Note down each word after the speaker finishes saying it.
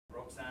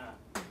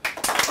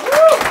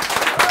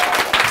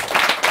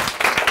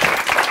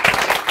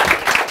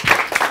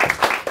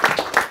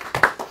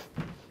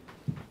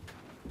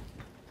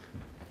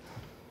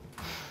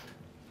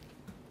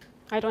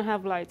don't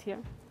have light here.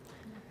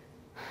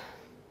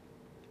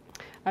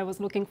 I was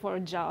looking for a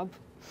job.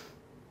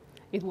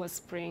 It was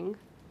spring.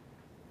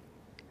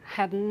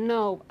 Had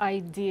no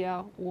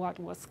idea what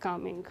was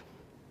coming.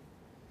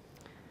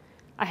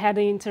 I had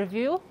an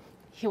interview.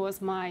 He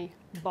was my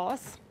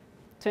boss,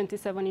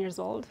 27 years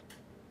old.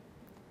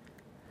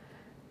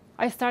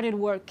 I started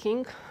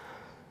working.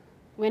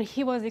 When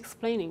he was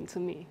explaining to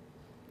me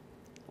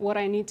what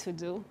I need to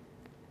do,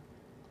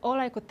 all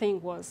I could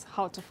think was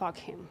how to fuck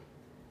him.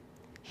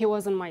 He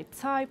wasn't my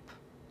type.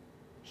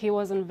 He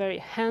wasn't very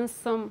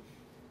handsome.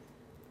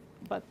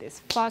 But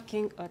this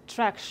fucking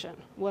attraction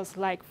was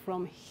like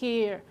from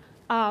here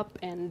up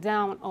and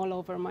down all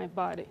over my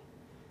body.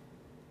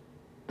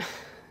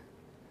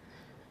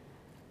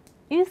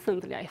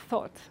 Instantly I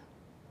thought,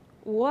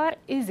 what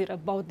is it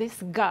about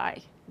this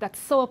guy that's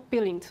so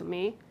appealing to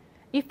me?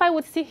 If I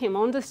would see him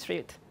on the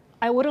street,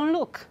 I wouldn't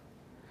look.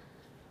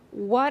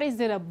 What is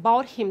it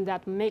about him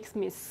that makes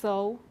me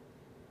so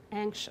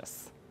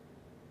anxious?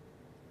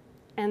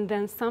 And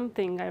then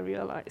something I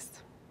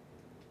realized.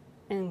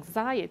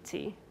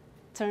 Anxiety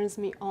turns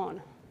me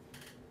on.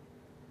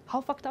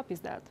 How fucked up is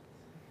that?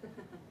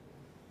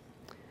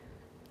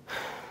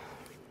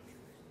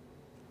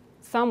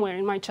 Somewhere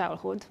in my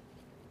childhood,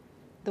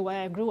 the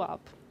way I grew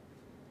up,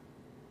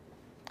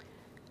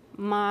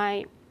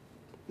 my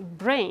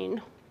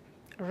brain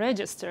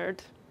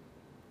registered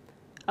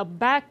a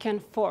back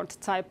and forth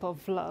type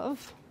of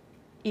love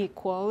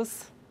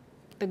equals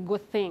the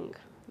good thing,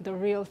 the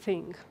real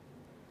thing.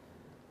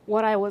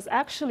 What I was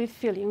actually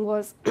feeling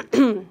was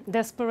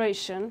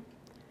desperation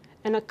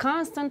and a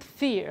constant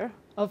fear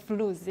of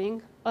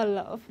losing a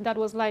love that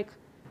was like,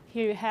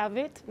 here you have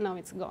it, now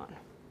it's gone.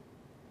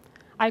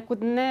 I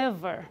could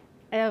never,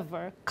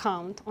 ever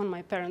count on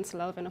my parents'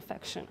 love and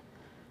affection.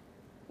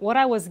 What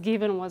I was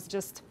given was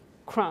just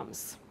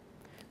crumbs.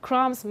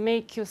 Crumbs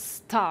make you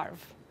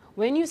starve.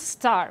 When you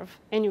starve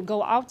and you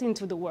go out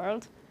into the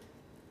world,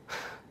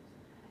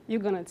 you're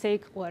gonna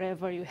take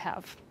whatever you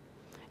have.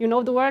 You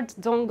know the word,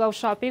 don't go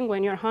shopping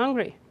when you're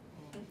hungry.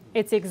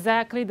 It's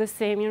exactly the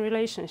same in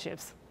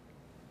relationships.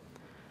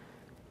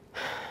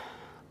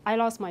 I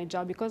lost my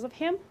job because of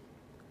him,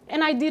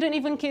 and I didn't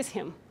even kiss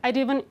him. I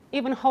didn't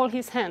even hold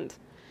his hand.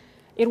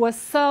 It was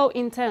so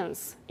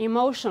intense,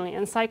 emotionally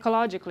and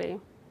psychologically,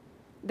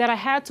 that I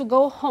had to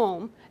go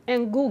home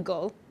and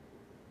Google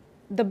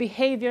the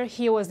behavior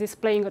he was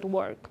displaying at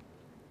work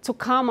to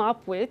come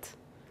up with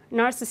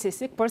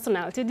narcissistic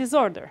personality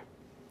disorder,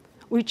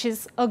 which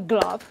is a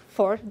glove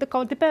for the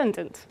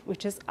codependent,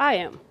 which is I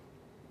am.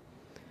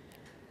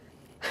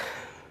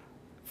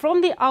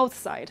 From the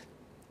outside,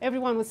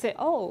 everyone would say,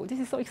 oh, this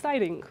is so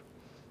exciting.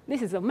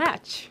 This is a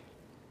match.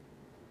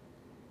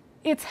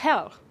 It's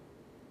hell,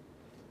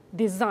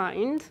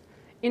 designed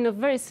in a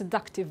very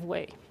seductive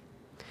way.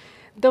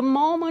 The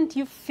moment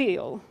you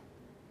feel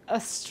a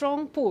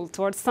strong pull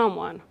towards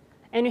someone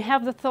and you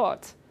have the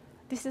thought,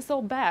 this is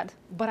so bad,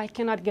 but I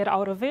cannot get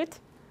out of it,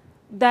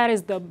 that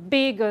is the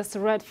biggest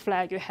red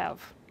flag you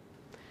have.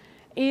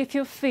 If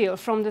you feel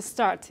from the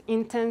start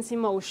intense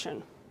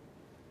emotion,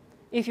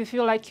 if you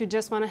feel like you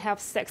just want to have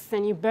sex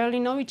and you barely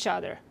know each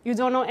other, you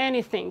don't know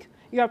anything,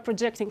 you are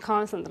projecting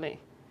constantly,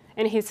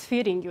 and he's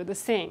feeding you the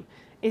same,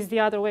 it's the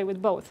other way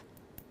with both.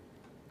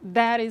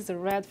 That is a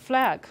red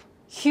flag,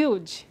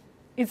 huge.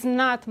 It's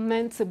not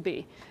meant to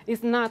be.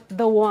 It's not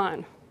the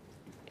one.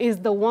 It's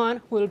the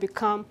one who will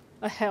become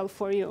a hell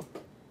for you.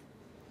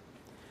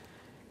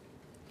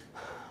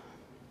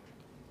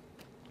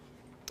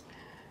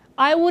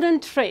 I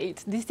wouldn't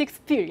trade this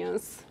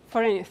experience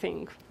for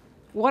anything.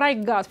 What I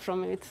got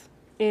from it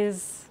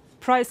is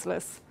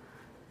priceless.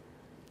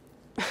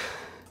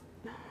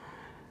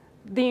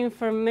 The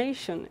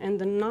information and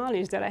the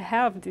knowledge that I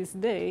have this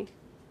day,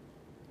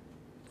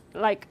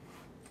 like,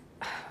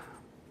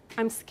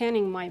 I'm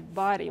scanning my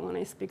body when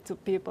I speak to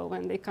people,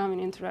 when they come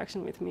in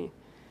interaction with me,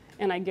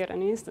 and I get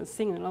an instant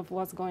signal of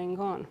what's going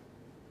on.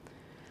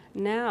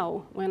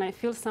 Now, when I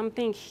feel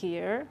something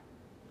here,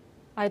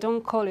 I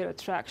don't call it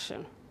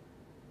attraction.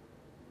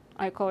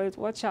 I call it,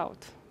 watch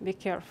out, be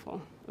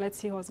careful, let's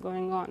see what's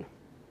going on.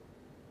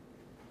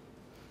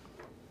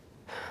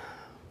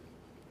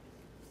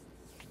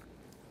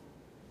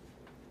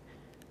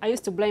 I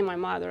used to blame my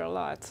mother a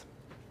lot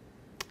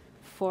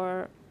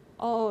for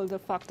all the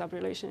fucked up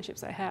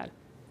relationships I had,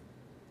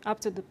 up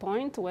to the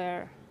point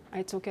where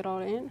I took it all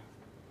in.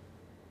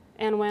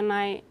 And when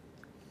I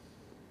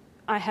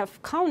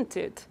have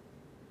counted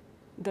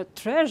the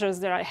treasures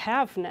that I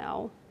have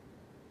now,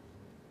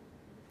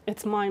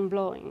 it's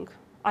mind-blowing.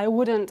 I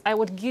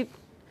would give,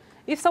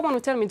 if someone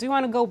would tell me, do you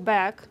want to go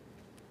back?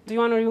 Do you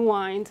want to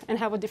rewind and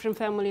have a different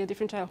family, a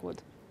different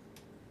childhood?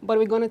 But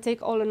we're going to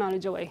take all the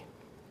knowledge away,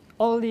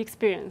 all the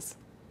experience.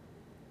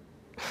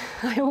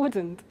 I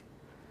wouldn't.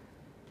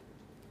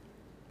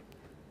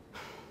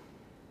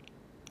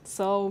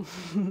 So,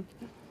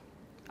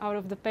 out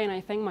of the pain, I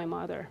thank my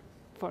mother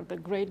for the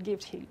great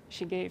gift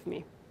she gave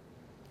me.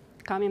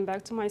 Coming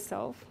back to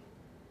myself,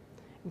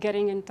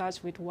 getting in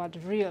touch with what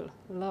real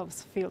love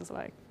feels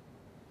like,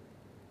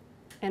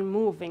 and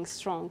moving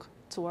strong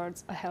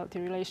towards a healthy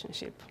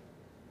relationship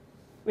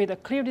with a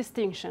clear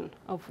distinction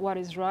of what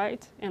is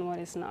right and what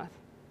is not.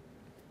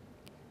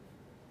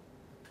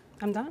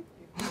 I'm done?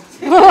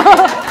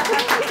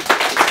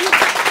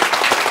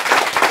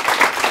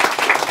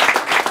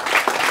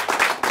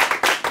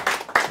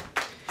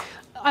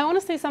 I want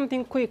to say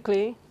something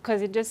quickly,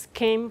 because it just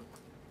came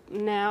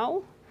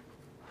now.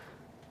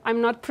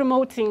 I'm not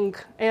promoting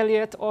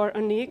Elliot or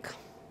Anik,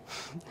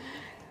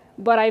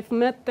 but I've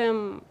met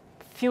them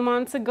a few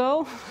months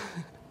ago.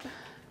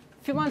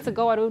 A few months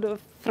ago, I would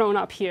have thrown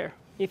up here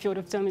if you would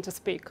have told me to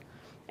speak.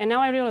 And now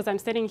I realize I'm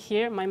sitting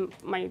here,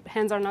 my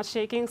hands are not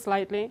shaking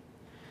slightly.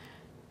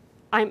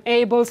 I'm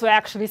able to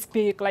actually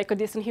speak like a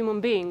decent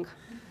human being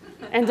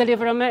and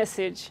deliver a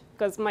message,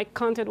 because my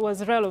content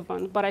was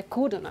relevant, but I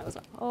couldn't. I was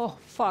like, oh,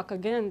 fuck,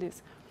 again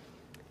this.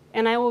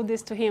 And I owe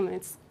this to him.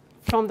 It's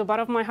from the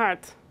bottom of my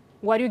heart.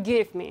 What you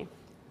gave me.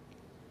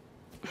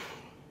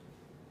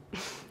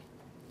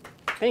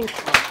 Thank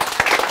you.